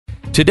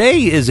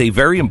Today is a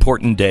very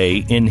important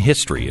day in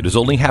history. It has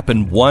only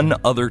happened one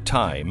other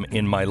time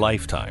in my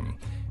lifetime,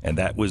 and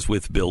that was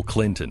with Bill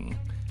Clinton.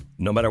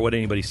 No matter what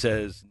anybody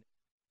says,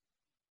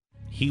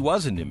 he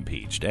wasn't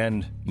impeached,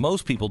 and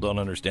most people don't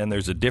understand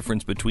there's a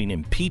difference between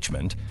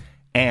impeachment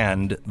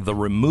and the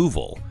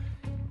removal.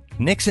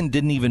 Nixon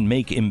didn't even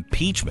make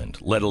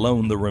impeachment, let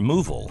alone the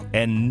removal,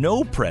 and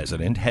no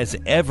president has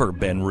ever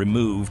been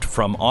removed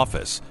from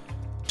office.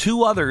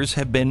 Two others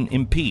have been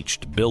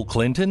impeached, Bill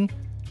Clinton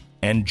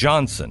and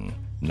Johnson.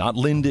 Not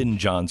Lyndon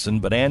Johnson,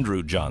 but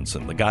Andrew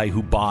Johnson, the guy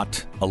who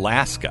bought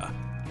Alaska.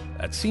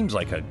 That seems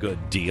like a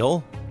good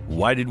deal.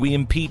 Why did we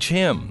impeach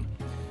him?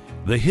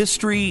 The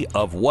history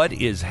of what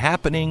is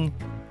happening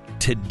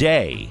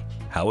today,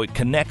 how it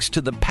connects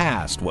to the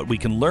past, what we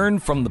can learn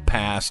from the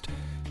past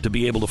to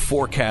be able to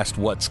forecast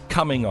what's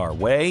coming our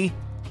way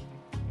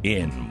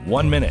in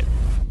 1 minute.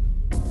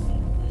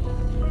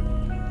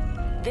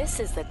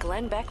 This is the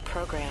Glenn Beck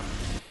Program.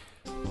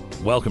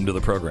 Welcome to the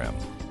program.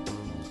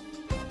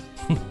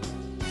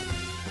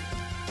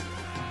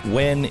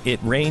 When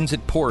it rains,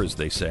 it pours,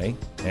 they say.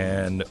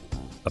 And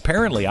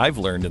apparently, I've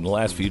learned in the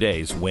last few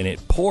days, when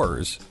it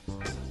pours,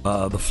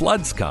 the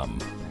floods come.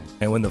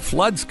 And when the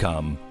floods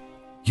come,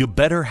 you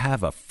better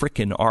have a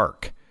frickin'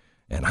 ark.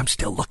 And I'm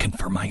still looking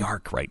for my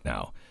ark right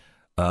now.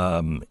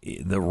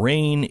 The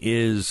rain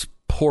is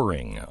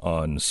pouring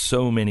on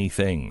so many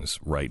things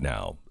right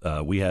now.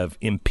 We have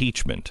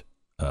impeachment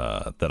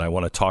that I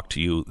want to talk to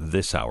you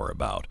this hour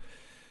about.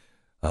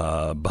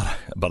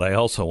 But I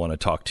also want to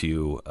talk to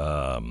you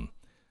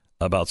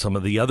about some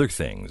of the other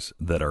things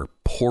that are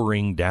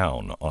pouring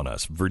down on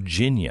us.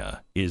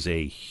 Virginia is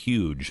a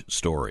huge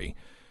story.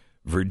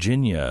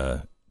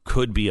 Virginia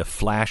could be a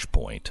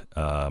flashpoint.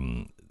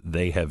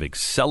 They have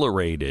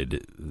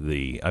accelerated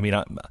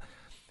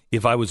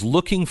if I was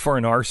looking for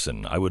an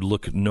arson, I would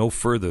look no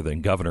further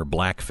than Governor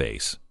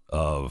Blackface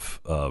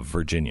of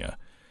Virginia,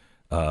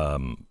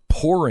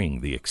 pouring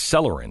the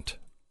accelerant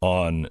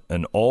on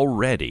an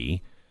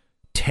already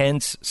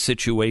tense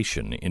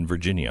situation in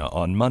Virginia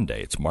on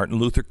Monday. It's Martin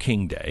Luther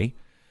King Day,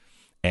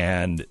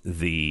 and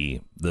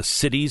the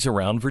cities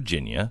around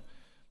Virginia,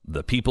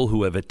 the people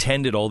who have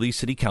attended all these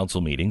city council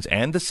meetings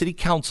and the city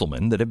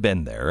councilmen that have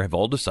been there have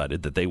all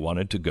decided that they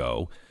wanted to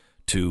go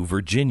to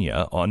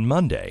Virginia on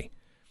Monday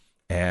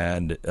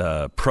and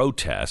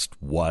protest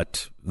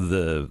what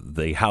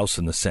the House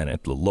and the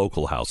Senate, the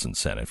local House and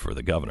Senate for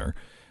the governor,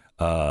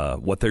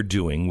 what they're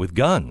doing with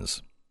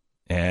guns.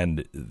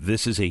 And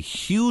this is a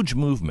huge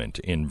movement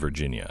in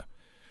Virginia.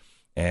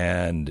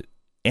 And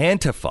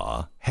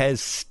Antifa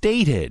has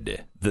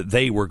stated that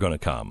they were going to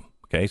come.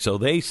 Okay, so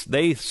they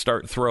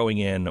start throwing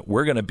in,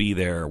 we're going to be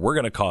there, we're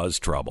going to cause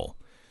trouble.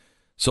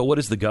 So what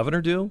does the governor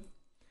do?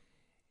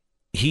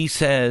 He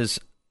says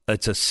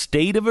it's a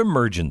state of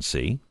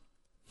emergency.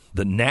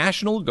 The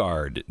National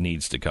Guard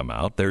needs to come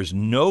out. There's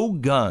no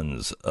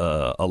guns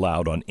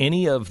allowed on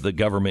any of the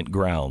government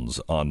grounds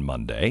on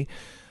Monday.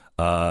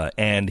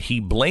 And he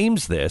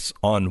blames this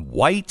on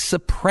white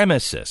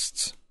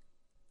supremacists.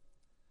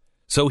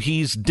 So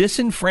he's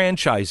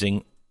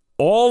disenfranchising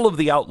all of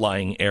the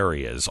outlying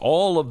areas,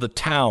 all of the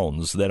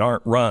towns that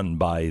aren't run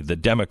by the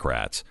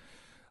Democrats,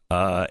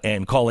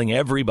 and calling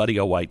everybody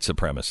a white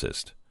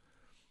supremacist.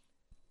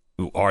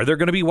 Are there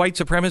going to be white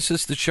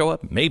supremacists that show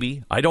up?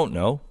 Maybe. I don't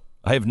know.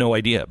 I have no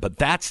idea. But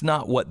that's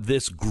not what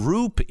this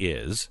group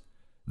is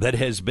that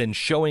has been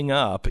showing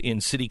up in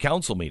city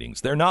council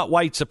meetings. They're not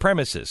white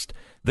supremacists.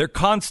 They're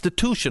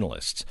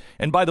constitutionalists.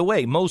 And by the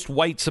way, most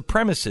white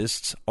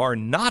supremacists are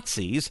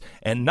Nazis,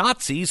 and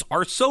Nazis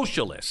are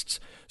socialists.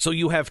 So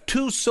you have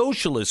two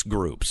socialist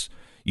groups.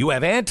 You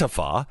have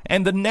Antifa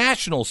and the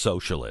National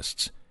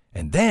Socialists.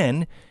 And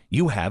then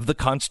you have the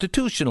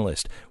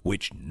Constitutionalist,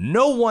 which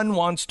no one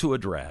wants to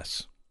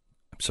address.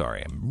 I'm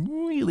sorry,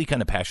 I'm really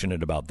kind of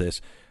passionate about this.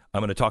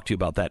 I'm going to talk to you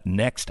about that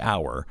next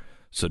hour,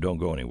 so don't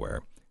go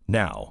anywhere.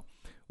 Now,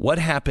 what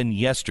happened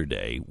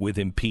yesterday with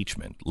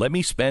impeachment? Let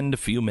me spend a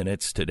few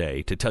minutes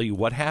today to tell you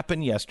what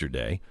happened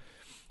yesterday,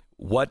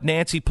 what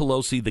Nancy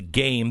Pelosi, the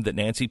game that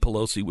Nancy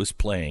Pelosi was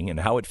playing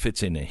and how it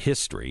fits into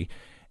history,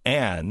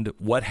 and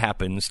what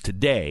happens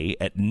today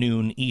at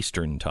noon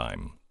Eastern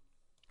time.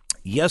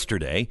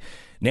 Yesterday,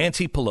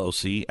 Nancy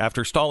Pelosi,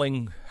 after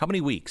stalling how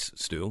many weeks,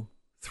 Stu?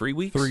 3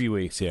 weeks? 3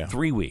 weeks, yeah.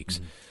 3 weeks.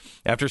 Mm-hmm.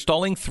 After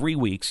stalling 3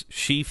 weeks,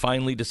 she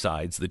finally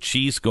decides that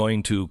she's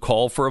going to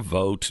call for a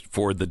vote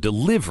for the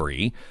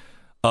delivery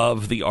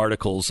of the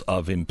articles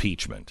of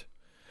impeachment.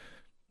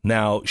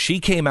 Now, she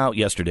came out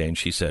yesterday and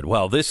she said,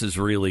 well, I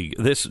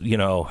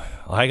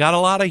got a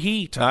lot of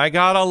heat. I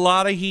got a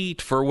lot of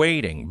heat for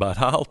waiting. But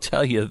I'll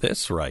tell you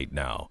this right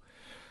now.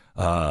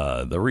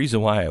 The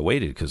reason why I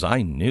waited, because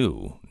I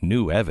knew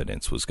new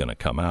evidence was going to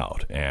come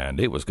out and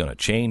it was going to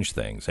change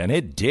things. And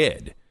it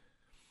did.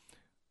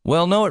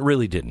 Well, no, it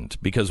really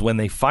didn't, because when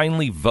they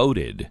finally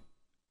voted,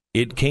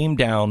 it came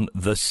down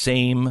the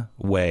same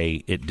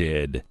way it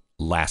did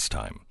last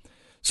time.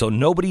 So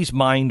nobody's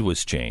mind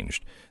was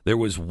changed. There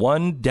was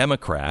one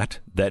Democrat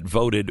that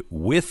voted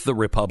with the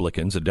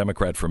Republicans, a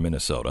Democrat from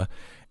Minnesota,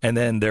 and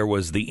then there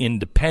was the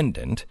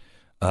independent,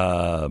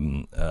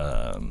 Justin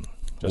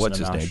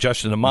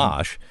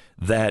Amash,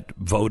 that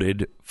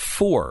voted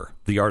for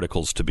the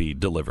articles to be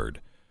delivered.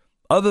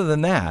 Other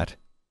than that,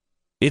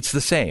 it's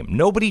the same.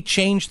 Nobody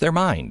changed their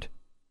mind.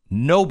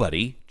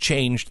 Nobody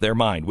changed their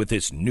mind with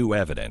this new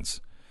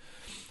evidence.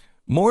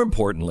 More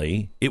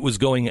importantly, it was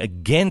going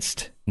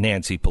against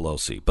Nancy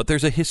Pelosi. But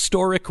there's a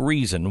historic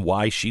reason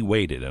why she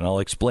waited, and I'll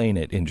explain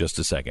it in just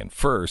a second.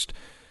 First,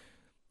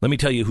 let me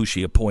tell you who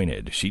she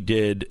appointed. She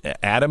did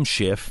Adam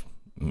Schiff,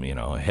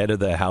 head of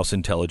the House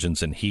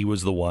Intelligence, and he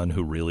was the one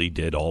who really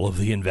did all of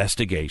the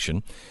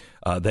investigation.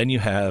 Then you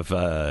have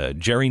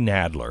Jerry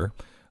Nadler,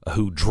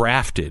 who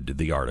drafted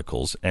the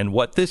articles. And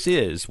what this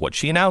is, what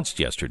she announced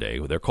yesterday,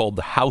 they're called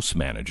the House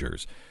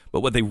Managers.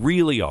 But what they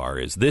really are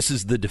is this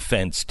is the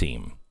defense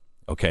team.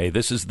 Okay,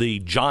 this is the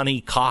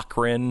Johnny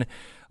Cochran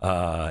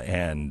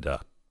and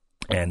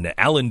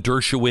Alan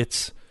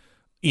Dershowitz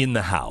in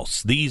the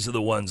House. These are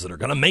the ones that are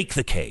going to make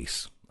the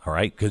case, all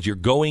right, because you're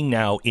going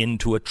now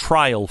into a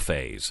trial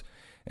phase.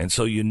 And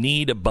so you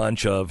need a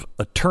bunch of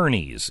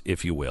attorneys,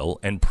 if you will,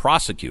 and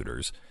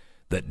prosecutors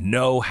that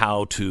know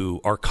how to,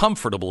 are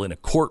comfortable in a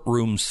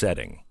courtroom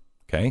setting,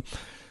 okay?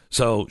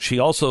 So she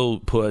also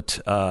put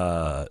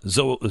Zoe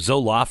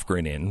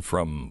Lofgren in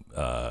from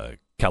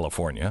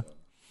California.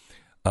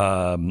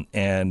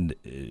 And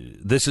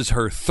this is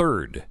her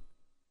third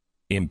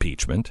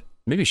impeachment.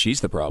 Maybe she's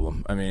the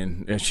problem. I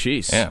mean,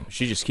 she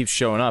just keeps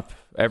showing up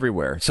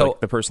everywhere. So like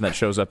the person that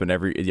shows up in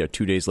every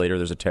 2 days later,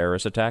 there's a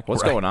terrorist attack.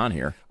 What's going on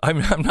here?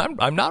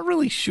 I'm not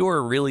really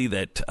sure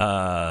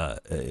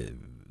that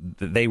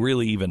they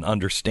really even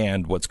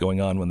understand what's going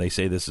on when they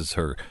say this is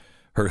her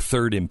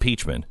third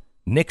impeachment.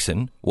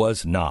 Nixon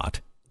was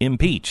not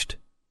impeached.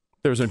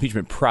 There was an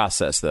impeachment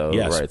process, though,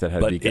 yes, right? That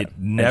had but to be it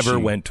never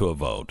went to a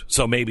vote.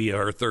 So maybe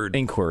her third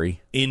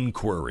inquiry.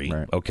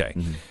 Right. Okay.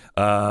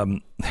 Mm-hmm.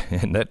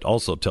 And that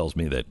also tells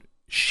me that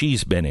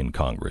she's been in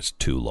Congress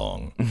too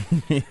long.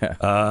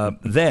 Yeah.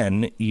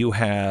 Then you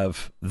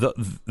have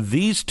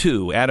these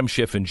two, Adam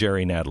Schiff and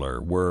Jerry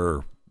Nadler,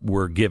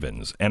 were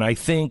givens, and I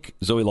think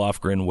Zoe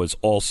Lofgren was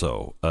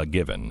also a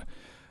given.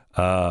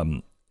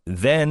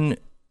 Then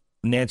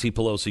Nancy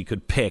Pelosi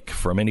could pick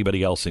from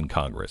anybody else in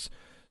Congress.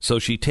 So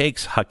she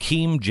takes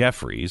Hakeem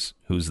Jeffries,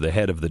 who's the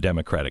head of the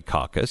Democratic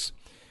caucus.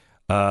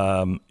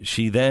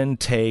 She then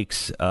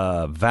takes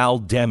Val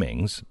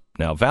Demings.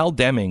 Now, Val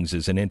Demings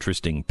is an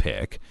interesting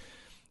pick.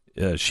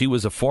 She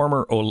was a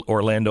former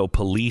Orlando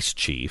police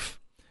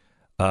chief.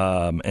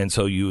 And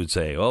so you would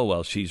say, oh,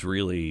 well, she's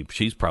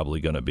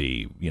probably going to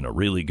be,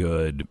 really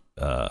good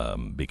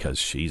because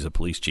she's a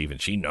police chief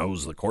and she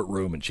knows the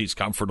courtroom and she's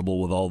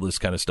comfortable with all this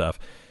kind of stuff.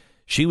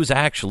 She was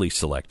actually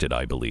selected,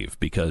 I believe,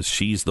 because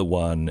she's the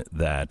one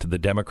that the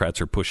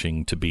Democrats are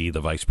pushing to be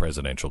the vice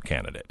presidential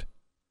candidate.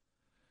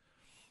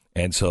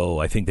 And so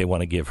I think they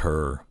want to give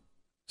her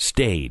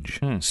stage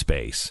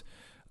space.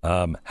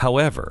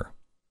 However,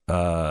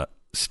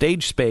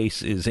 stage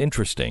space is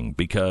interesting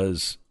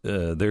because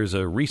there's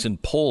a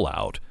recent poll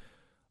out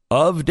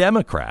of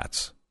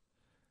Democrats.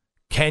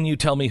 Can you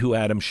tell me who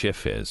Adam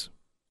Schiff is?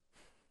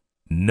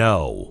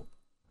 No.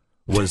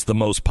 Was the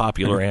most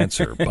popular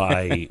answer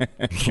by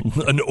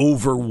an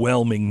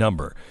overwhelming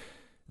number.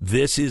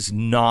 This is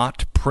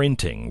not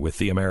printing with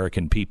the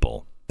American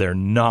people. They're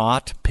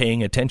not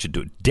paying attention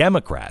to it.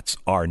 Democrats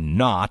are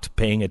not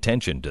paying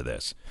attention to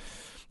this.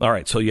 All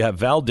right, so you have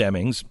Val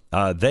Demings.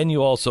 Then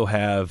you also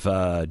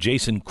have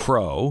Jason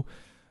Crow.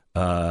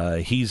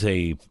 He's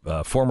a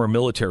former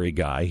military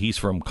guy. He's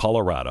from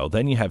Colorado.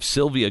 Then you have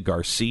Sylvia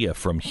Garcia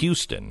from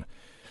Houston.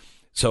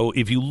 So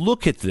if you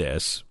look at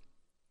this,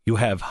 you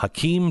have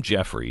Hakeem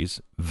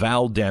Jeffries,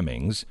 Val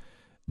Demings,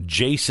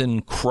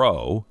 Jason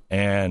Crow,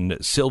 and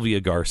Sylvia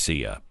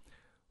Garcia.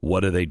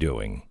 What are they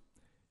doing?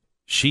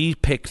 She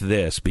picked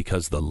this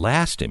because the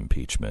last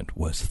impeachment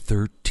was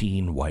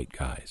 13 white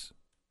guys.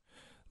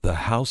 The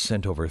House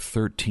sent over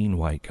 13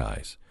 white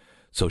guys.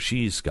 So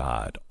she's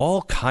got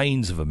all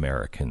kinds of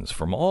Americans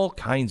from all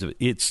kinds of...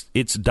 It's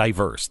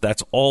diverse.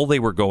 That's all they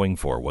were going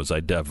for, was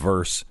a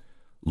diverse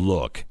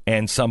look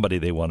and somebody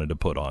they wanted to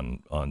put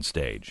on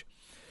stage.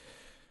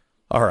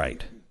 All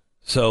right,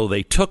 so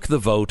they took the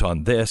vote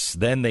on this.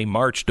 Then they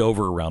marched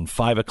over around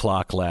 5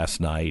 o'clock last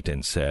night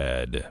and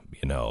said,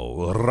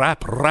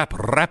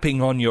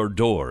 rapping on your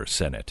door,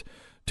 Senate,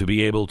 to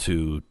be able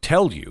to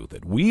tell you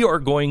that we are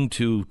going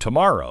to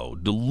tomorrow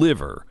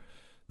deliver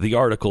the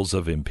articles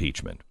of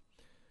impeachment.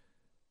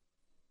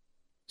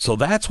 So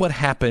that's what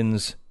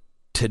happens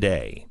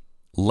today.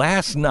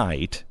 Last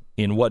night,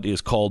 in what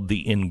is called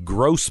the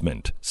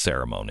engrossment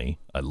ceremony,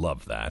 I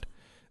love that.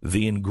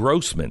 The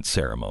engrossment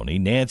ceremony,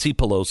 Nancy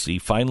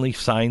Pelosi finally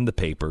signed the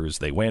papers.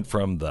 They went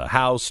from the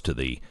House to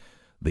the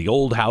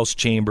old House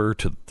chamber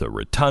to the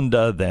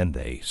rotunda. Then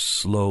they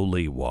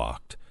slowly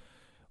walked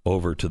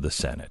over to the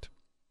Senate.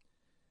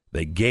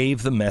 They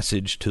gave the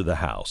message to the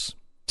House.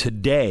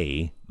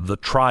 Today, the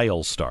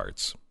trial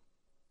starts.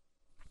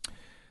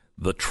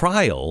 The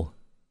trial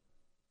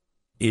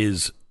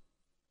is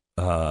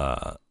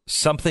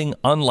something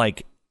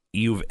unlike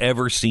you've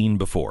ever seen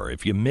before.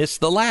 If you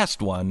missed the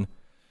last one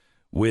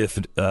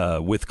with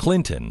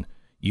Clinton,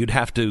 you'd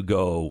have to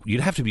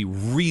be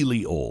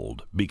really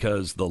old,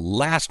 because the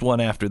last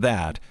one after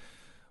that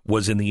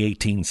was in the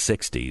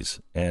 1860s,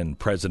 and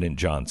President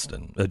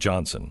Johnson.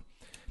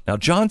 Now,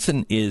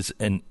 Johnson is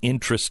an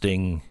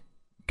interesting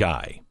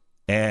guy,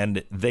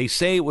 and they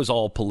say it was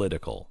all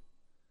political.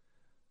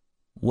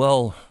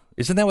 Well,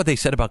 isn't that what they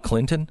said about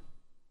Clinton?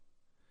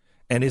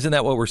 And isn't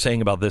that what we're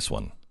saying about this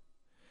one?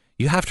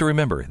 You have to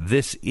remember,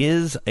 this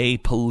is a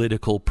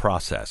political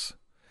process.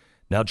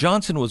 Now,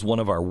 Johnson was one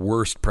of our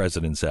worst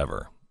presidents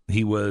ever.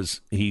 He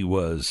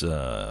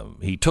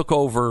took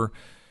over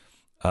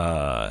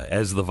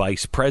as the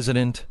vice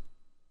president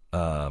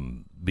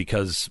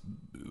because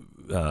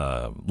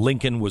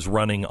Lincoln was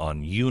running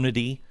on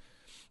unity,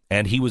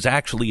 and he was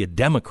actually a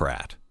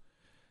Democrat,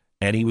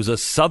 and he was a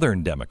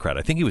Southern Democrat.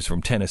 I think he was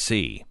from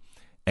Tennessee,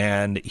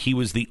 and he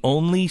was the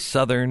only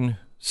Southern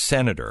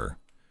senator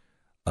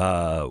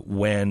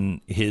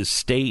when his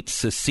state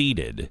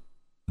seceded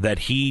that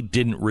he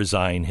didn't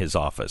resign his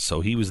office.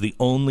 So he was the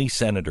only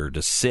senator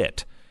to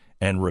sit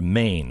and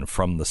remain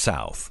from the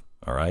South.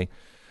 All right.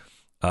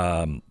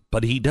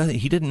 But he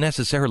didn't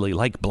necessarily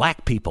like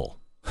black people.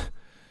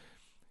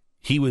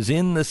 He was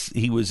in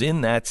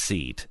that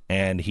seat,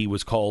 and he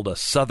was called a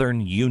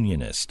Southern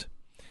Unionist.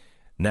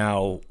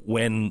 Now,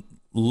 when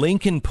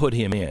Lincoln put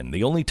him in,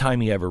 the only time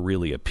he ever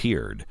really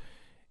appeared,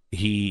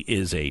 he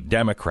is a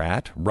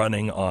Democrat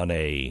running on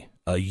a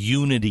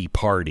unity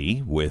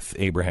party with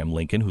Abraham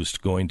Lincoln, who's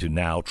going to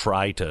now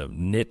try to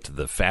knit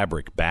the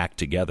fabric back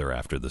together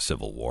after the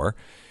Civil War.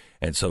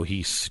 And so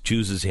he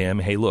chooses him.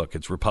 Hey, look,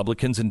 it's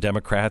Republicans and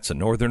Democrats, a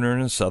Northerner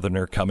and a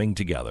Southerner coming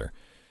together.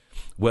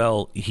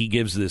 Well, he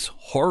gives this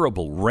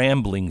horrible,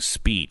 rambling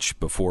speech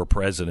before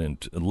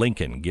President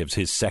Lincoln gives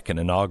his second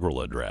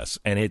inaugural address,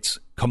 and it's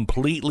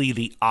completely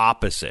the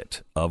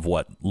opposite of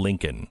what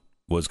Lincoln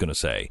was going to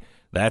say.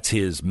 That's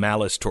his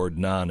malice toward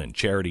none and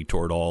charity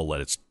toward all.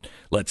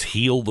 Let's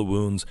heal the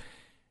wounds.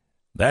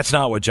 That's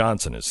not what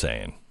Johnson is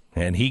saying.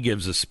 And he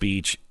gives a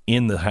speech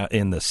in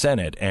the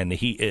Senate, and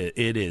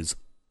it is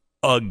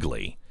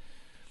ugly.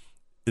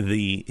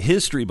 The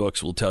history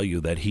books will tell you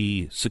that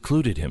he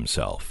secluded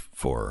himself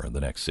for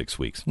the next 6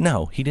 weeks.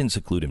 No, he didn't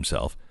seclude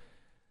himself.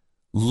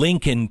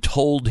 Lincoln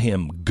told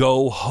him,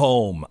 "Go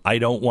home. I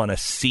don't want to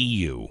see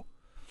you."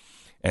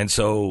 And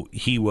so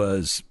he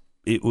was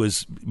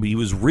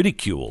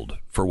ridiculed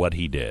for what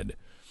he did.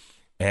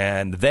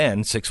 And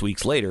then 6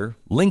 weeks later,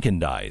 Lincoln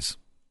dies.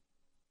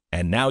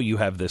 And now you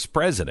have this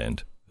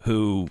president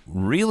who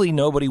really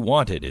nobody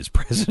wanted as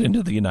president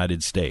of the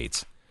United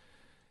States,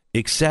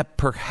 except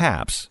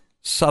perhaps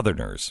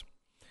Southerners.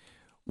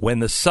 When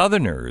the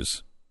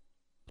Southerners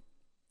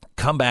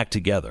come back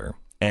together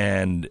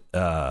and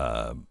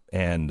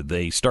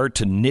they start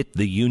to knit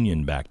the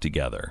Union back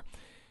together,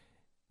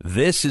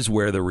 this is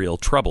where the real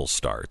trouble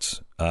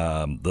starts.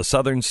 The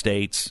Southern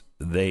states,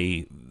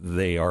 they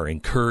are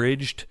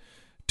encouraged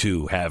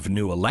to have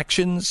new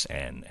elections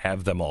and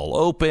have them all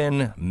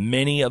open.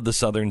 Many of the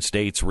Southern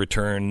states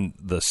return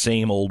the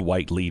same old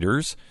white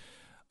leaders.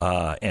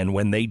 And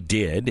when they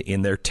did,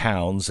 in their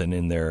towns and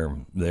in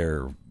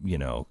their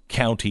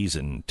counties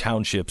and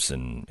townships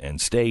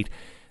and state,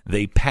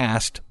 they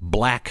passed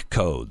black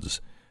codes,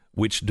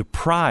 which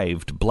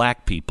deprived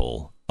black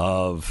people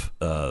of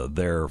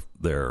their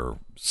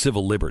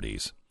civil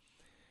liberties.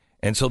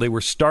 And so they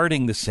were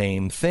starting the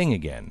same thing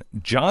again.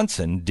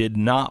 Johnson did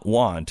not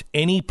want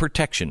any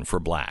protection for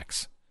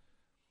blacks.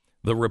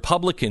 The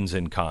Republicans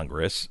in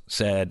Congress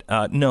said,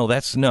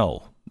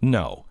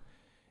 no.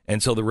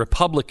 And so the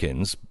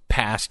Republicans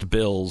passed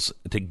bills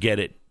to get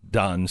it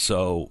done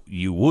so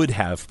you would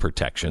have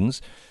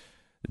protections.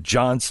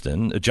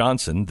 Johnson,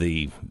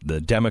 the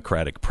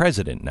Democratic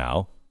president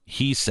now,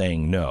 he's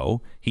saying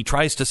no. He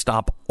tries to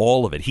stop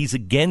all of it. He's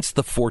against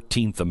the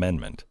 14th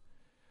Amendment.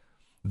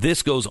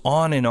 This goes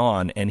on,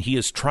 and he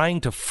is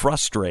trying to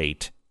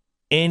frustrate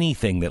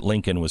anything that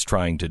Lincoln was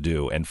trying to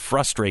do and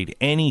frustrate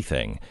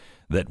anything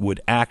that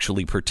would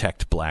actually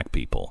protect black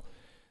people.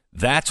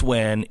 That's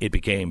when it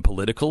became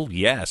political.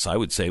 Yes, I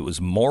would say it was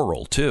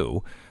moral,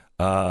 too,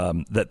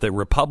 that the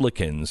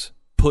Republicans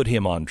put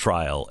him on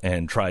trial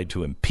and tried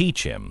to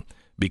impeach him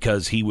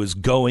because he was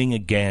going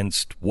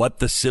against what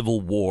the Civil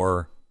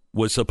War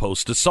was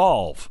supposed to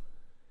solve,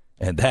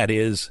 and that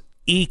is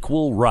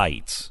equal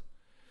rights.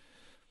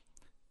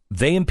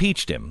 They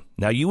impeached him.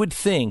 Now, you would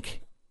think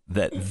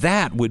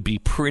that would be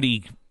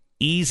pretty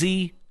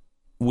easy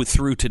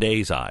through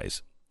today's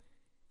eyes.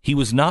 He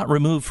was not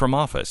removed from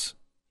office.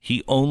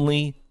 They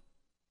were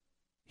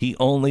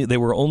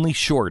only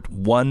short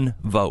one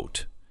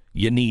vote.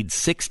 You need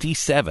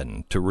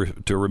 67 to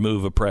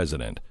remove a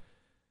president.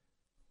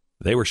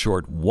 They were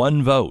short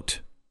one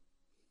vote.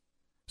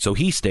 So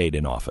he stayed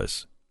in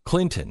office.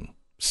 Clinton,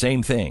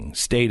 same thing,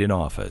 stayed in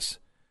office.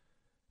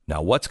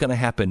 Now, what's going to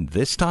happen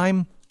this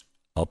time?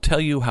 I'll tell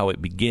you how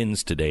it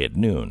begins today at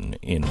noon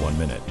in 1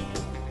 minute.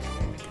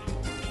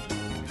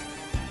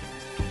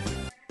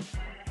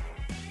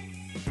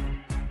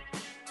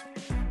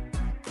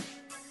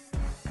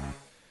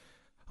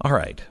 All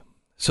right.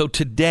 So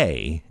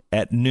today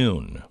at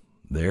noon,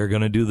 they're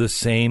going to do the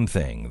same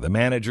thing. The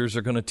managers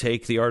are going to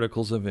take the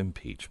articles of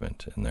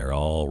impeachment, and they're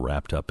all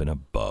wrapped up in a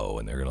bow,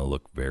 and they're going to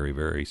look very,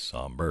 very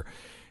somber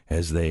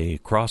as they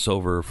cross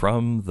over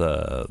from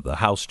the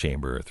House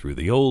chamber through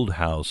the old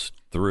House,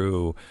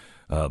 through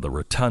the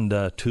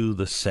rotunda to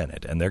the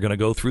Senate. And they're going to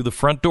go through the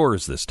front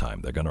doors this time.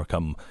 They're going to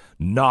come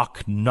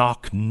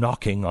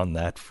knocking on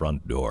that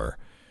front door,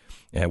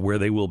 where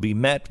they will be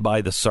met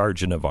by the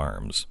Sergeant of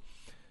Arms.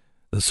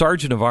 The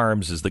Sergeant of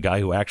Arms is the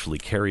guy who actually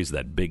carries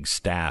that big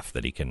staff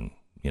that he can,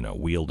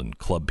 wield and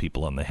club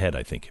people on the head,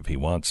 I think, if he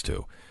wants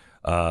to.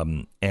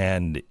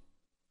 And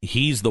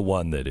he's the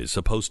one that is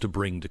supposed to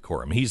bring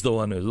decorum. He's the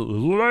one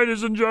who,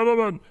 ladies and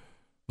gentlemen,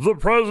 the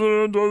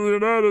President of the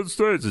United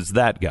States. It's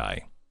that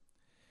guy.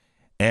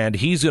 And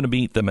he's going to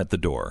meet them at the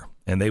door.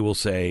 And they will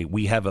say,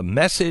 we have a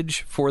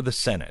message for the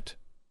Senate.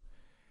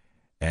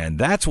 And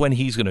that's when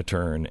he's going to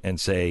turn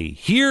and say,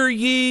 hear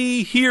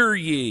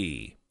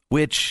ye,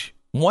 which...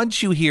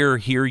 once you hear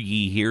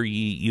ye,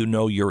 you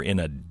know you're in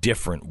a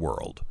different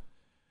world.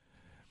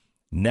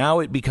 Now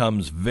it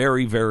becomes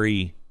very,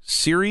 very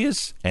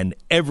serious, and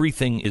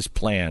everything is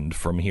planned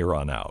from here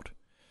on out.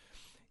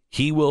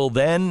 He will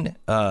then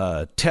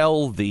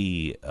tell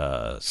the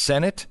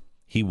Senate,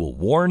 he will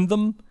warn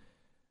them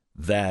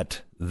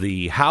that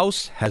the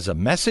House has a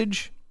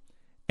message,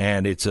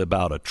 and it's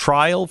about a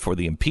trial for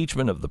the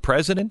impeachment of the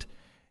president,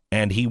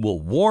 and he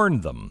will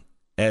warn them,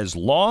 as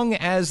long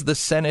as the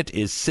Senate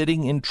is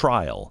sitting in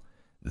trial,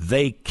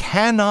 they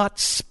cannot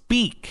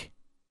speak,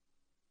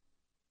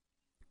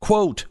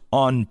 quote,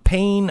 on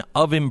pain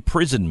of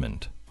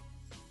imprisonment.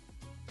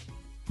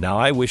 Now,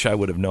 I wish I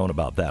would have known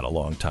about that a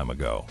long time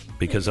ago,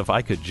 because if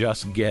I could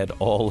just get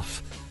all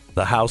of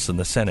the House and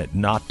the Senate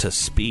not to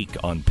speak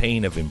on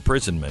pain of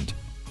imprisonment,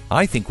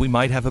 I think we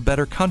might have a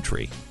better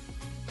country.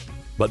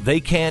 But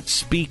they can't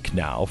speak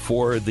now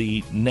for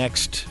the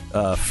next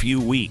few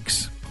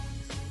weeks.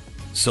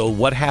 So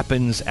what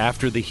happens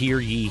after the hear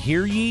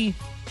ye?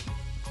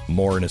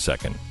 More in a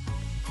second.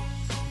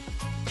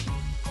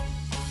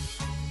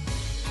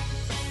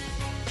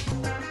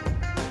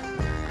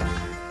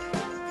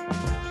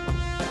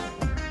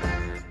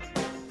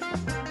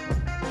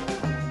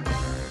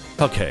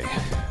 Okay.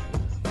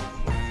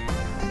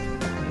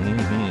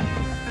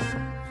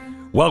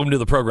 Welcome to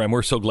the program.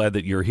 We're so glad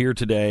that you're here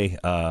today.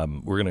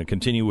 We're going to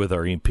continue with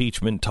our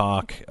impeachment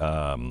talk.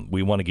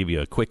 We want to give you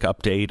a quick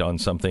update on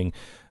something.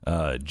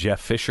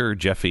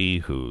 Jeffy,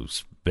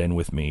 who's been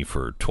with me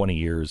for 20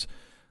 years,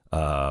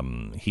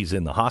 he's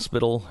in the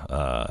hospital.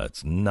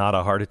 It's not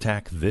a heart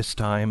attack this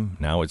time.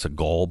 Now it's a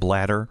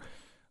gallbladder.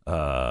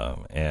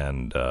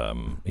 And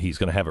he's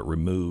going to have it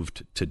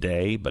removed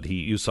today. But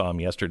you saw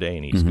him yesterday,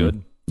 and he's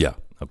good? Yeah.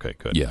 Okay,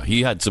 good. Yeah,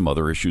 he had some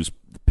other issues,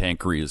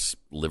 pancreas,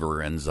 liver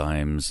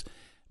enzymes,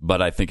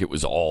 but I think it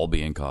was all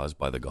being caused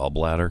by the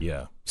gallbladder.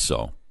 Yeah.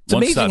 So it's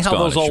amazing how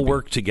those all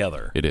work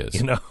together. It is.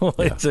 It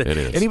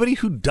is.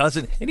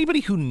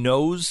 Anybody who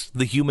knows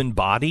the human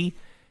body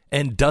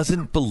and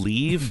doesn't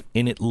believe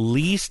in at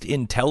least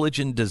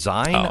intelligent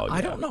design, I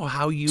don't know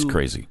how you... It's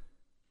crazy.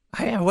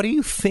 What are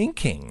you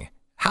thinking?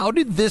 How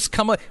did this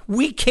come up?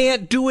 We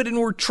can't do it, and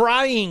we're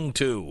trying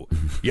to.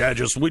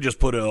 We just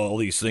put all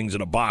these things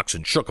in a box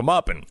and shook them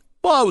up, and,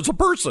 well, it was a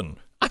person.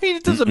 I mean,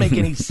 it doesn't make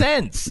any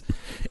sense.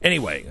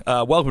 Anyway,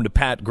 welcome to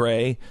Pat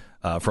Gray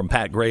from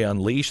Pat Gray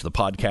Unleashed, the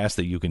podcast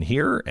that you can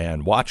hear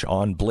and watch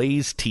on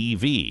Blaze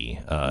TV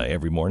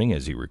every morning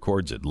as he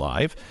records it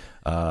live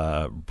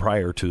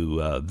prior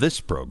to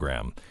this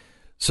program.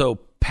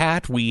 So,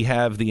 Pat, we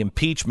have the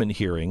impeachment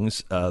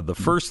hearings. The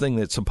first thing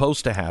that's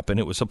supposed to happen,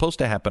 it was supposed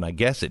to happen, I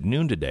guess, at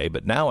noon today,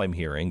 but now I'm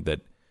hearing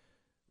that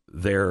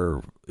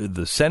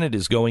the Senate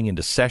is going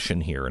into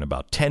session here in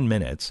about 10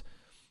 minutes.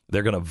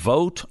 They're going to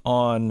vote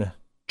on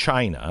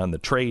China, on the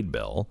trade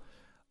bill,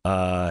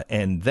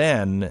 and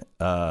then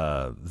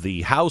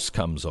the House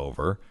comes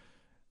over,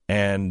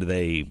 and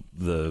the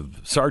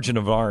Sergeant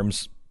of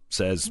Arms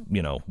says,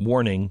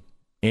 warning,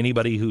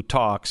 anybody who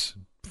talks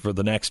for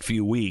the next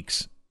few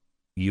weeks,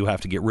 you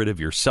have to get rid of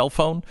your cell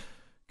phone,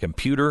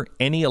 computer,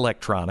 any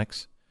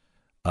electronics.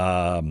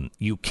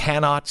 You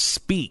cannot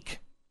speak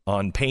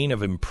on pain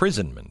of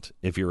imprisonment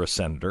if you're a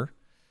senator.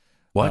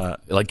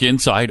 What? Like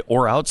inside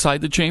or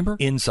outside the chamber?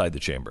 Inside the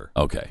chamber.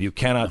 Okay. You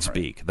cannot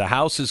speak. Right. The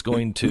House is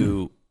going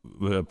to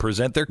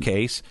present their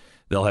case.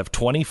 They'll have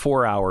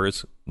 24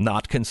 hours,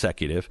 not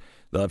consecutive.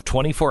 They'll have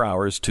 24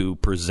 hours to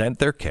present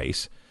their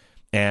case,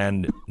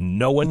 and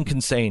no one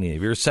can say anything.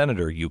 If you're a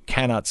senator, you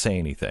cannot say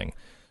anything.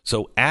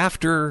 So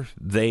after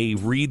they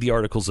read the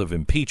articles of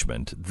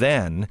impeachment,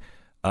 then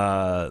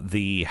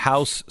the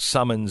House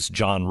summons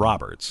John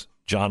Roberts.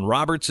 John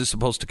Roberts is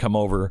supposed to come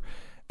over,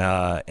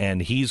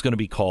 and he's going to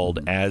be called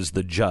as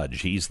the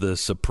judge. He's the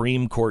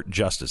Supreme Court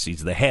justice.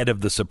 He's the head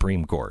of the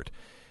Supreme Court,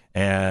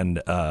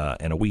 and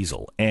a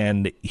weasel.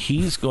 And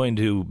he's going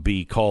to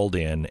be called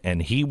in,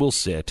 and he will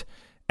sit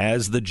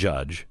as the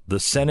judge. The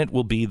Senate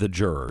will be the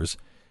jurors.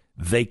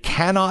 They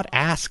cannot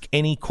ask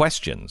any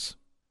questions.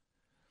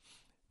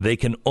 They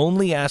can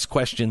only ask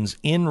questions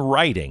in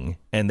writing,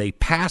 and they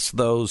pass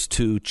those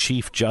to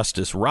Chief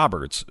Justice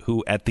Roberts,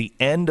 who at the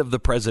end of the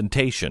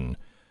presentation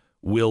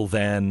will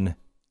then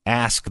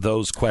ask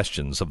those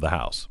questions of the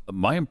House.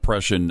 My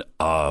impression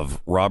of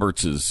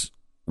Roberts'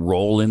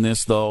 role in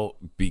this, though,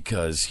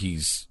 because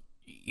he's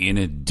in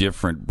a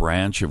different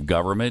branch of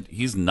government,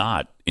 he's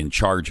not in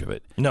charge of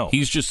it. No.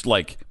 He's just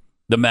like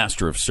the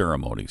master of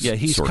ceremonies. Yeah,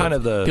 he's kind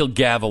of the... He'll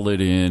gavel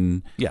it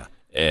in. Yeah.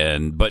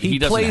 But he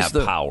doesn't have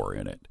power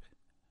in it.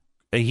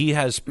 He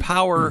has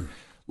power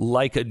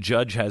like a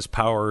judge has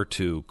power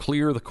to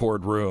clear the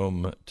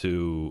courtroom,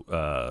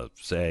 to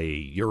say,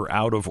 you're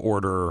out of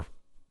order,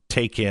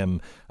 take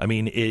him. I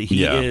mean,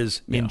 he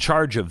is in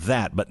charge of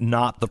that, but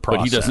not the process.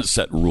 But he doesn't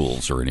set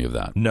rules or any of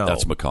that. No.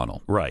 That's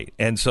McConnell. Right.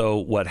 And so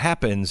what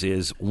happens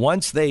is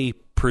once they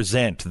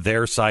present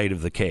their side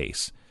of the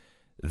case,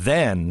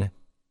 then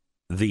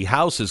the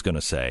House is going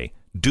to say,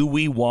 do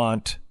we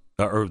want,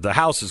 or the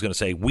House is going to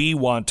say, we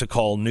want to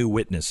call new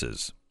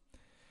witnesses.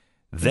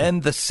 Then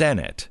the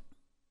Senate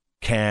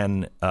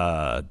can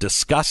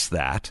discuss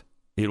that.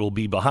 It will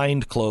be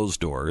behind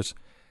closed doors,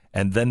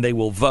 and then they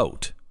will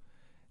vote.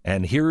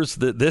 And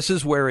this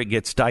is where it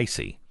gets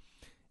dicey.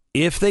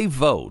 If they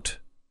vote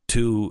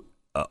to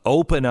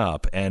open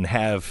up and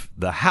have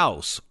the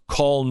House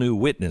call new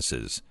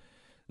witnesses,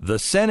 the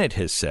Senate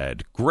has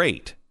said,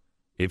 great.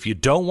 If you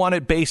don't want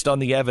it based on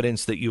the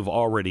evidence that you've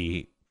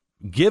already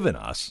given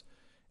us,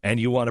 and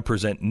you want to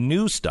present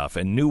new stuff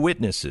and new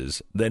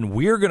witnesses, then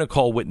we're going to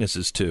call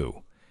witnesses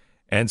too.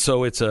 And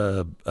so it's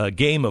a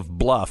game of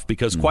bluff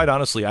because, quite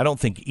honestly, I don't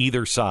think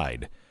either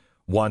side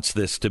wants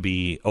this to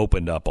be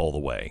opened up all the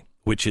way,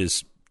 which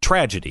is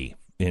tragedy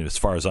as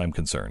far as I'm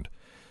concerned.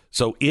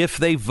 So if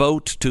they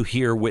vote to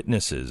hear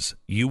witnesses,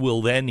 you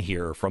will then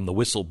hear from the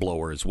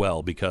whistleblower as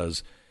well,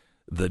 because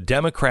the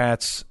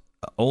Democrats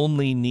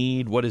only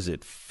need,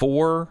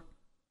 4?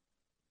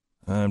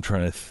 I'm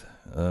trying to...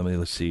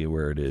 let's see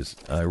where it is.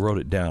 I wrote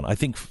it down. I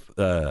think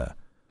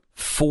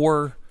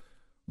 4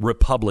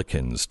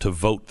 Republicans to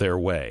vote their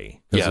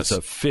way. Yes. It's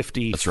a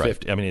 50. That's right.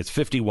 50, I mean, it's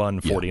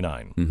 51-49.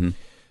 Yeah. Mm-hmm.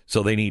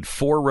 So they need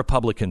 4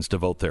 Republicans to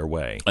vote their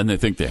way. And they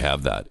think they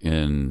have that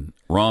in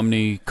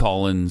Romney,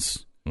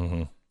 Collins,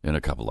 and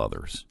a couple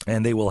others.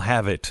 And they will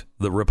have it.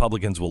 The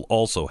Republicans will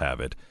also have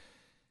it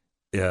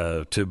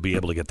to be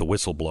able to get the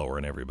whistleblower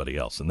and everybody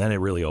else. And then it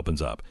really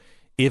opens up.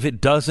 If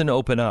it doesn't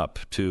open up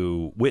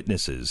to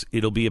witnesses,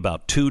 it'll be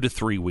about 2 to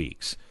 3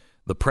 weeks.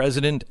 The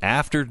president,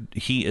 after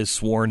he is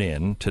sworn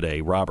in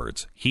today,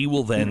 Roberts, he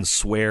will then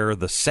swear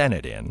the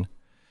Senate in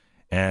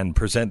and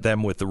present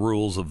them with the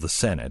rules of the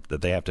Senate,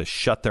 that they have to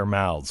shut their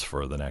mouths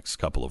for the next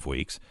couple of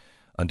weeks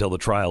until the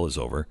trial is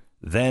over.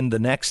 Then the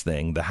next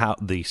thing,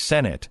 the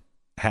Senate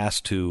has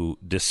to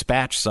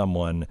dispatch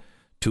someone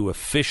to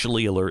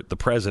officially alert the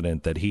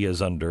president that he is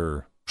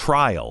under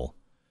trial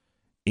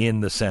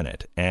in the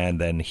Senate, and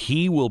then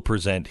he will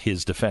present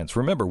his defense.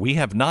 Remember, we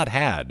have not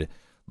had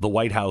the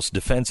White House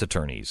defense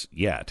attorneys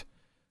yet.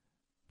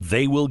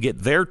 They will get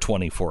their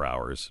 24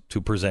 hours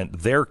to present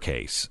their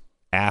case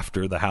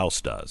after the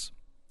House does.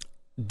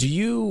 Do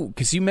you,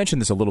 because you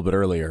mentioned this a little bit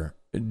earlier,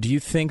 do you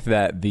think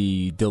that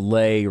the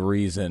delay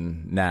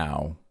reason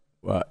now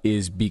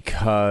is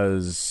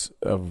because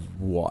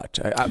of what?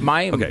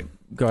 Okay.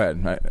 Go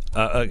ahead.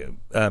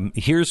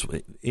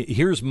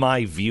 Here's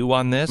my view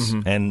on this,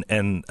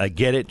 and I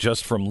get it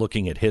just from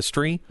looking at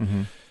history.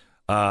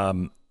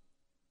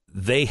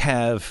 They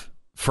have,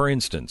 for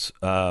instance,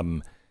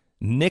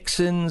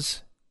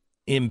 Nixon's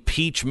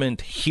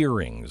impeachment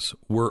hearings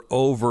were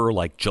over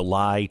like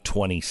July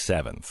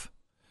 27th,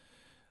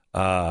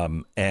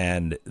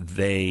 and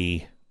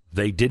they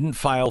didn't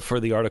file for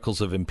the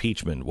articles of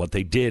impeachment. What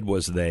they did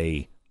was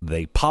they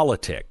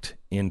politicked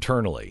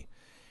internally.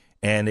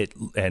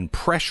 And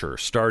pressure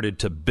started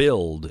to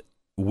build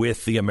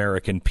with the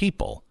American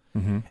people.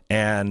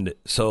 And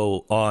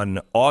so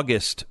on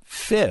August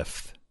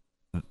 5th,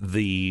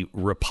 the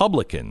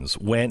Republicans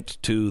went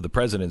to the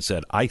president and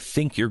said, I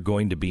think you're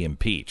going to be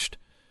impeached.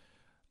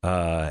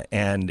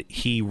 And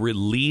he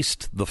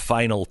released the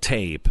final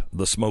tape,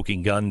 the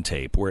smoking gun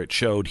tape, where it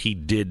showed he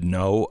did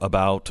know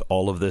about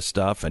all of this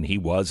stuff and he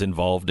was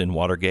involved in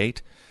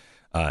Watergate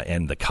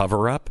and the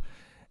cover-up.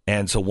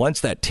 And so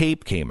once that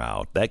tape came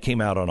out, that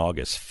came out on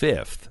August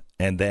 5th,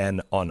 and then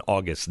on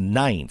August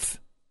 9th,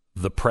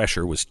 the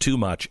pressure was too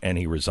much and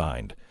he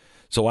resigned.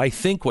 So I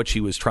think what she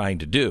was trying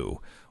to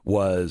do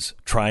was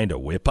trying to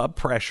whip up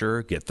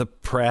pressure, get the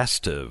press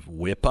to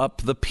whip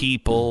up the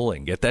people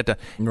and get that to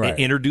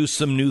introduce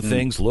some new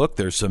things. Look,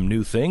 there's some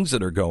new things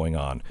that are going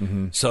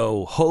on.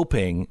 So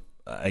hoping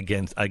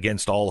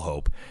against all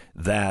hope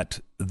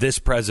that this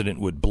president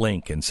would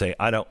blink and say,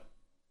 I don't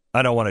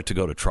want it to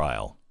go to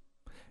trial.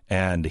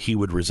 And he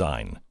would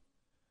resign.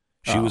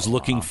 She was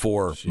looking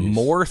for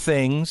more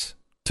things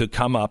to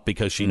come up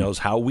because she knows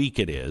how weak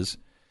it is,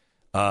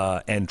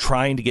 and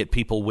trying to get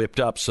people whipped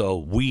up. So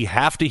we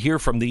have to hear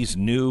from these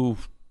new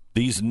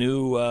these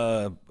new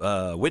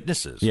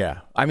witnesses.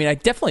 Yeah. I mean,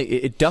 it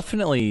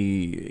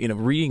definitely,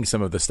 reading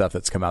some of the stuff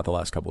that's come out the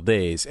last couple of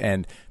days,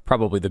 and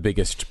probably the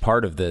biggest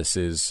part of this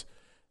is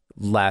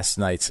last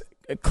night's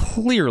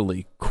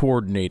clearly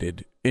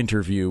coordinated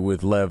interview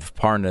with Lev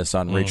Parnas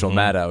on Rachel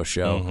Maddow's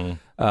show.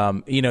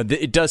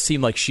 It does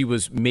seem like she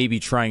was maybe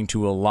trying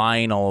to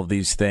align all of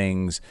these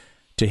things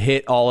to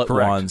hit all at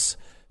once,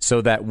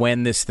 so that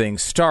when this thing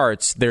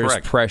starts, there's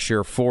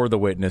pressure for the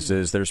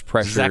witnesses. There's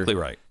pressure. Exactly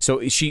right.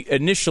 So she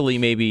initially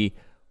maybe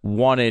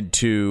wanted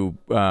to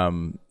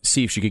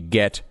see if she could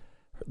get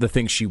the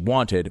things she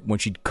wanted. When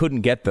she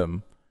couldn't get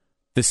them,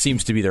 this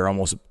seems to be their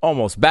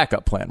almost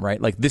backup plan,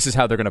 right? Like, this is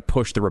how they're going to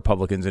push the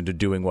Republicans into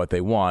doing what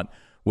they want,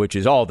 which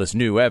is all this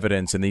new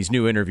evidence and these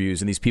new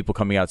interviews and these people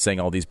coming out saying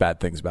all these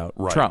bad things about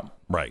Trump.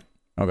 Right.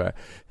 Okay.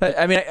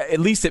 I mean, at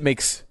least it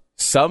makes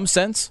some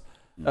sense.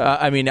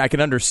 I mean, I can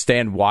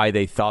understand why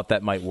they thought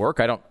that might work.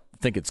 I don't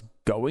think it's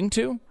going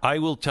to. I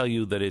will tell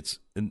you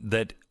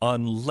that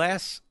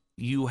unless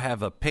you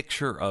have a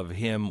picture of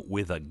him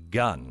with a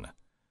gun,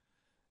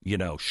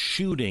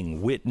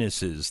 shooting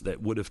witnesses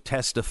that would have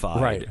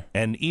testified. Right.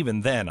 And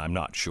even then, I'm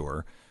not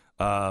sure.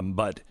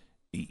 But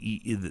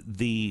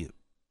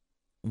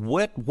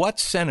what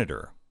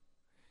senator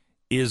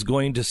is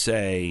going to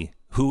say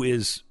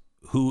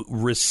who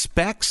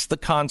respects the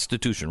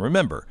Constitution?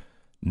 Remember,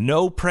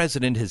 no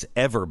president has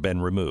ever been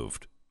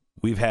removed.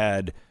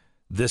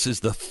 This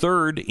is the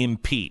third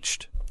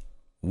impeached.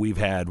 We've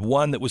had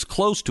one that was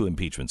close to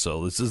impeachment.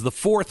 So this is the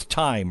fourth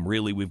time,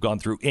 really, we've gone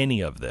through any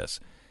of this.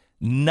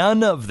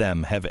 None of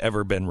them have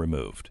ever been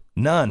removed.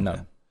 None.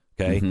 No.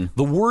 Okay. Mm-hmm.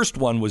 The worst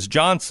one was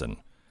Johnson,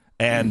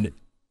 and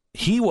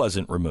he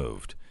wasn't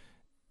removed.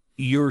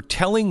 You're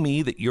telling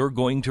me that you're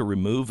going to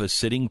remove a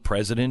sitting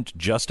president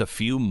just a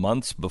few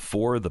months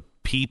before the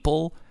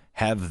people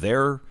have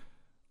their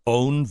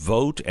own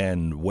vote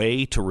and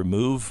way to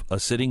remove a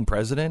sitting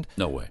president?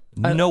 No way.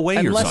 No way.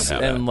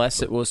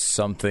 Unless it was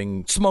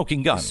something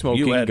smoking gun.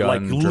 You had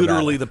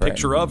literally the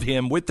picture of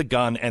him with the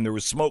gun, and there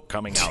was smoke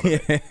coming out of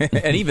it.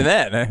 And even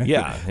then,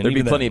 yeah, there'd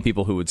be plenty of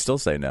people who would still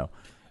say no.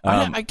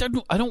 I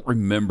don't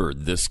remember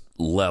this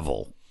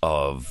level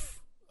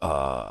of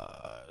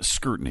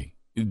scrutiny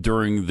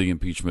during the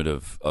impeachment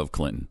of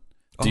Clinton.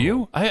 Do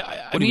you?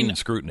 What do you mean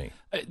scrutiny?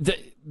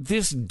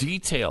 This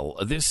detail,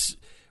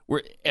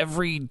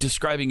 we're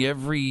describing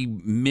every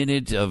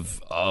minute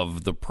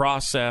of the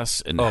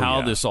process and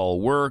how this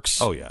all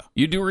works. Oh yeah,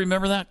 you do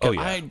remember that? Oh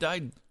yeah,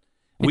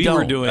 we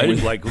were doing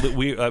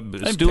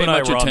Stu and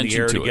I were on the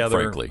air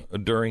together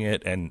during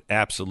it, and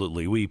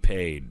absolutely we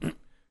paid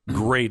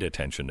great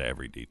attention to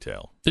every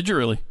detail. Did you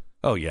really?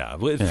 Oh yeah,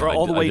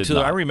 all the way to.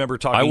 I remember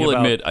talking. I will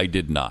admit, I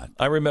did not.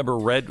 I remember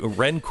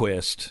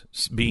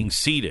Rehnquist being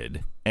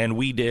seated, and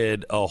we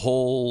did a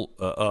whole,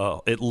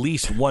 at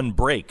least one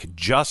break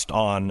just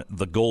on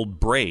the gold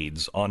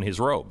braids on his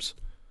robes.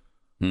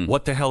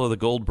 What the hell are the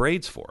gold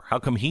braids for? How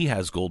come he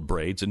has gold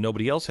braids and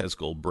nobody else has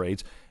gold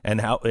braids,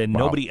 and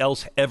nobody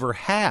else ever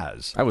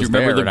has? I was do you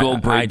remember the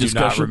gold braid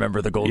discussion? I do not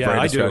remember the gold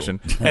braid discussion.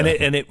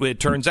 And it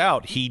turns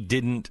out he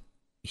didn't.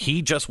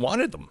 He just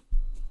wanted them.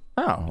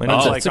 Oh, and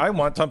it's like, I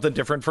want something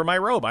different for my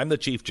robe. I'm the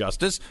Chief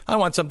Justice. I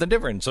want something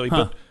different. So he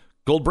put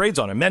gold braids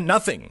on. It meant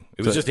nothing.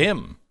 It was just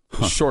him.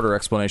 Shorter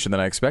explanation than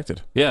I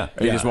expected. Yeah.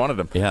 He just wanted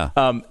them. Yeah.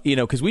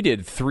 Because we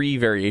did 3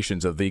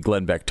 variations of the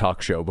Glenn Beck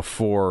talk show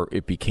before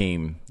it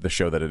became the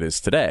show that it is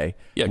today.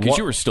 Yeah, because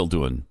you were still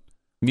doing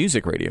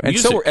music radio. And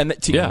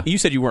you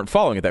said you weren't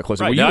following it that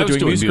closely. Right. Well, you were were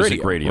doing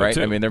music radio right?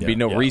 too. I mean, there'd be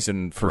no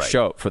reason for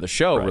the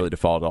show really to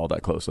follow it all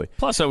that closely.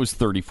 Plus, I was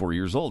 34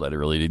 years old. I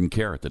really didn't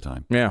care at the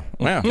time. Yeah.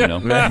 Wow.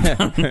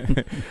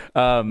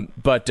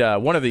 But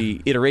one of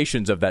the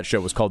iterations of that show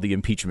was called The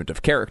Impeachment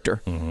of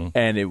Character. Mm-hmm.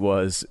 And it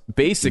was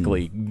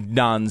basically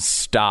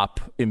nonstop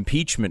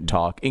impeachment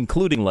talk,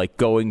 including like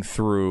going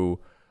through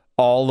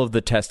all of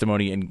the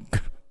testimony and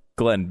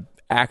Glenn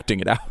acting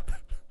it out.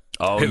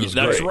 Oh,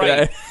 that's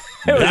right.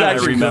 It was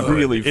actually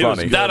really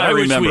funny. I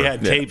wish we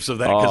had tapes of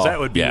that, because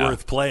that would be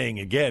worth playing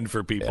again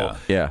for people.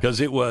 Yeah.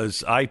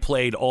 Because I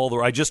played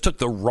I just took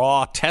the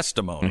raw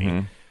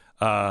testimony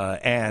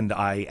and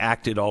I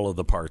acted all of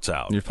the parts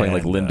out. You're playing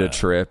like Linda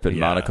Tripp and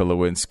Monica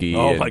Lewinsky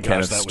and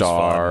Kenneth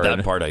Starr.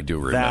 That part I do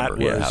remember.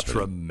 That was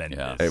tremendous.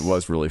 Yeah. It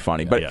was really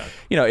funny. But,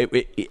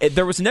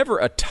 there was never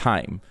a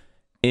time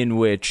in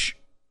which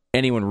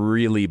anyone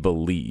really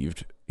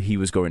believed he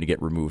was going to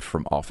get removed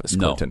from office.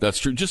 Clinton. No, that's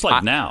true. Just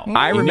like now,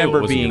 I remember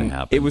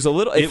it was a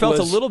little. It felt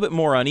a little bit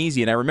more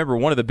uneasy, and I remember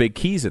one of the big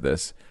keys of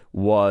this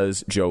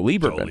was Joe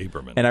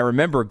Lieberman. And I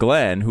remember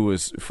Glenn, who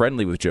was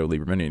friendly with Joe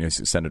Lieberman,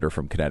 he's a senator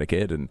from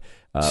Connecticut, and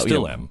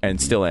still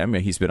am.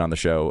 He's been on the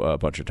show a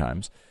bunch of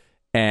times.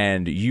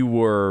 And you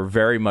were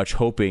very much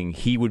hoping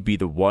he would be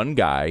the one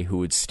guy who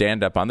would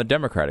stand up on the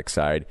Democratic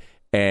side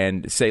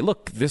and say,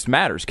 "Look, this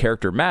matters.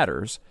 Character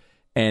matters,"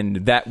 and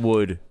that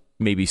would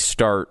maybe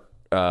start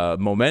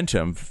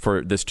momentum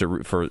for this to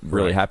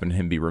really happen,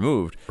 him be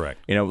removed. Correct.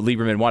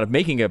 Lieberman wound up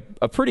making a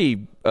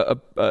pretty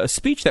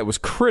speech that was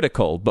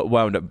critical, but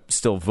wound up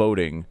still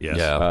voting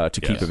to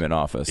keep him in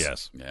office.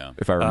 Yes. Yeah.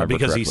 If I remember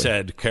because correctly. he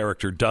said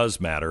character does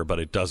matter, but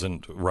it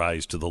doesn't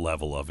rise to the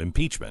level of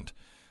impeachment.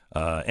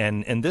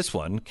 And this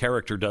one,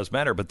 character does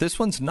matter, but this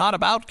one's not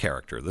about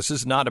character. This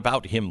is not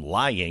about him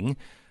lying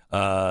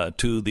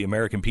to the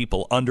American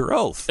people under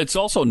oath. It's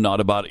also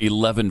not about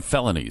 11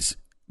 felonies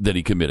that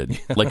he committed,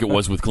 like it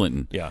was with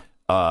Clinton. Yeah.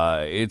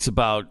 It's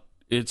about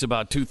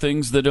two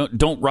things that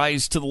don't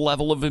rise to the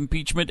level of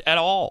impeachment at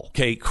all.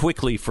 Okay,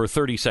 quickly for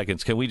 30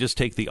 seconds, can we just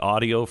take the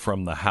audio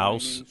from the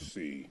House?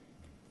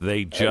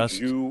 They just... As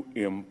you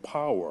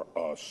empower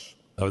us.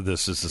 Oh,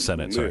 this is the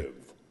Senate, sorry. Live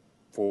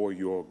for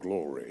your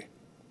glory.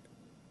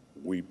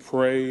 We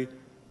pray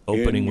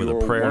opening in with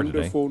your a prayer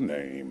wonderful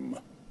name.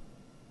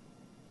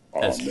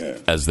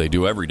 Amen. As they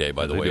do every day,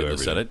 by the way, in the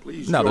Senate.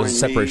 No, there's a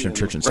separation of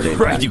church and state.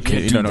 Right, you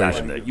can't do No,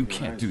 that. You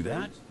can't do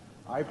that.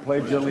 I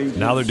pledge allegiance.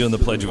 Now they're doing the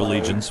Pledge of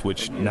Allegiance,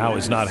 which now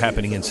is not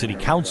happening in city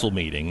council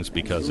meetings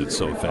because it's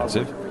so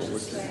offensive.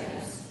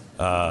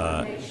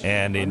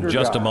 And in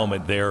just a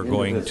moment, they're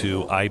going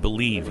to, I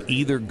believe,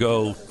 either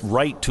go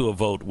right to a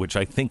vote, which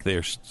I think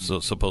they're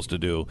supposed to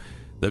do.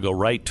 They'll go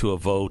right to a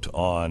vote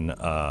on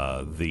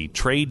the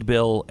trade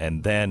bill,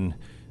 and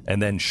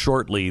then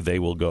shortly they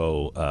will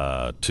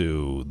go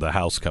to the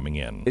House coming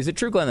in. Is it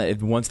true, Glenn,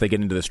 that once they get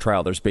into this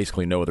trial, there's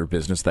basically no other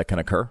business that can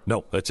occur?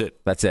 No, that's it.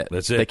 That's it.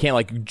 That's it. They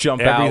can't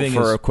jump Everything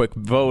out for is, a quick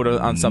vote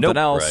on something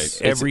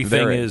else. Right.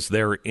 Everything is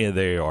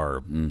they are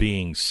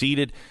being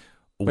seated.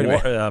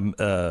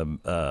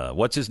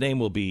 What's his name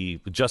will be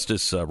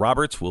Justice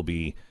Roberts will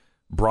be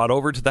brought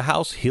over to the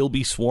House. He'll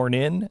be sworn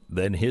in.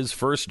 Then his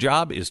first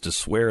job is to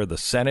swear the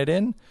Senate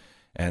in,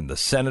 and the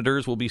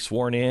senators will be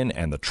sworn in,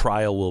 and the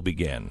trial will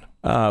begin.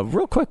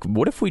 Real quick,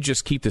 what if we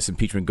just keep this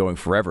impeachment going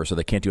forever so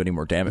they can't do any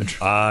more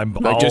damage? I'm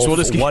we'll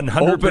just keep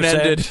 100%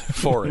 open-ended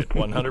for it.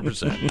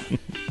 100%.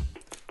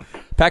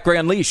 Pat Gray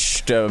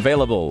Unleashed,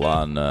 available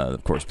on,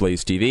 of course,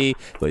 Blaze TV,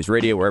 Blaze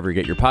Radio, wherever you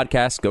get your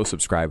podcasts. Go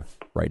subscribe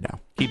right now.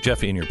 Keep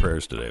Jeffy in your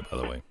prayers today, by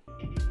the way.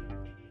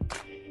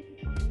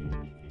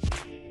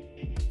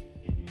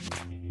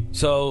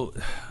 So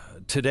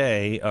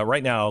today,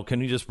 right now, can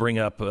you just bring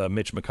up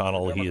Mitch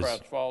McConnell?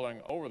 Democrats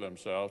falling over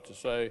themselves to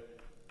say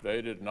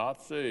they did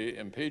not see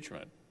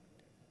impeachment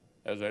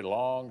as a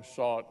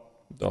long-sought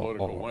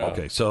political win.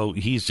 Okay, so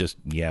he's just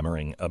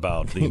yammering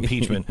about the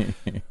impeachment.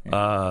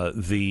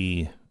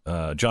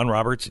 John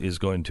Roberts is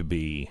going to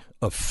be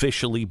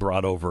officially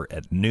brought over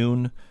at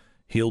noon.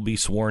 He'll be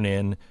sworn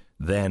in.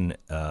 Then,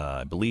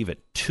 I believe at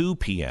 2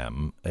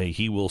 p.m.,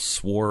 he will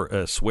swear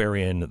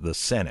in the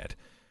Senate.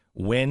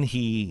 When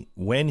he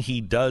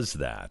does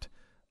that,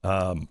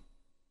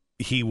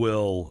 he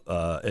will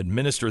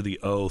administer the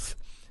oath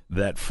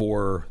that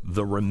for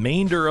the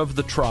remainder of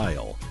the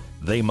trial,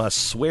 they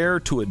must swear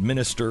to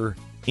administer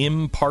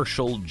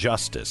impartial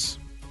justice.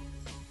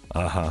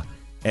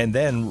 And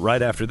then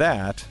right after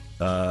that,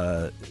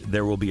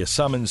 there will be a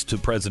summons to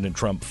President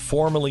Trump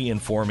formally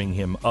informing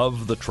him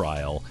of the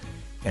trial,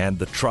 and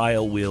the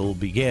trial will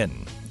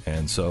begin.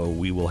 And so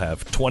we will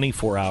have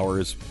 24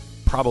 hours,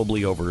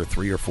 probably over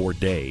 3 or 4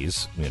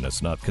 days,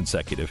 it's not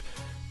consecutive,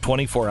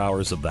 24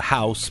 hours of the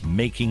House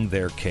making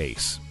their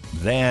case.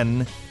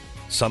 Then,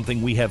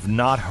 something we have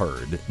not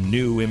heard,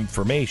 new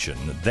information,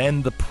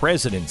 then the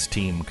president's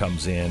team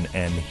comes in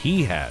and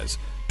he has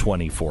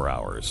 24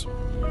 hours.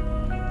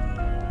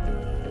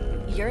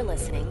 You're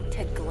listening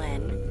to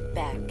Glenn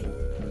Beck.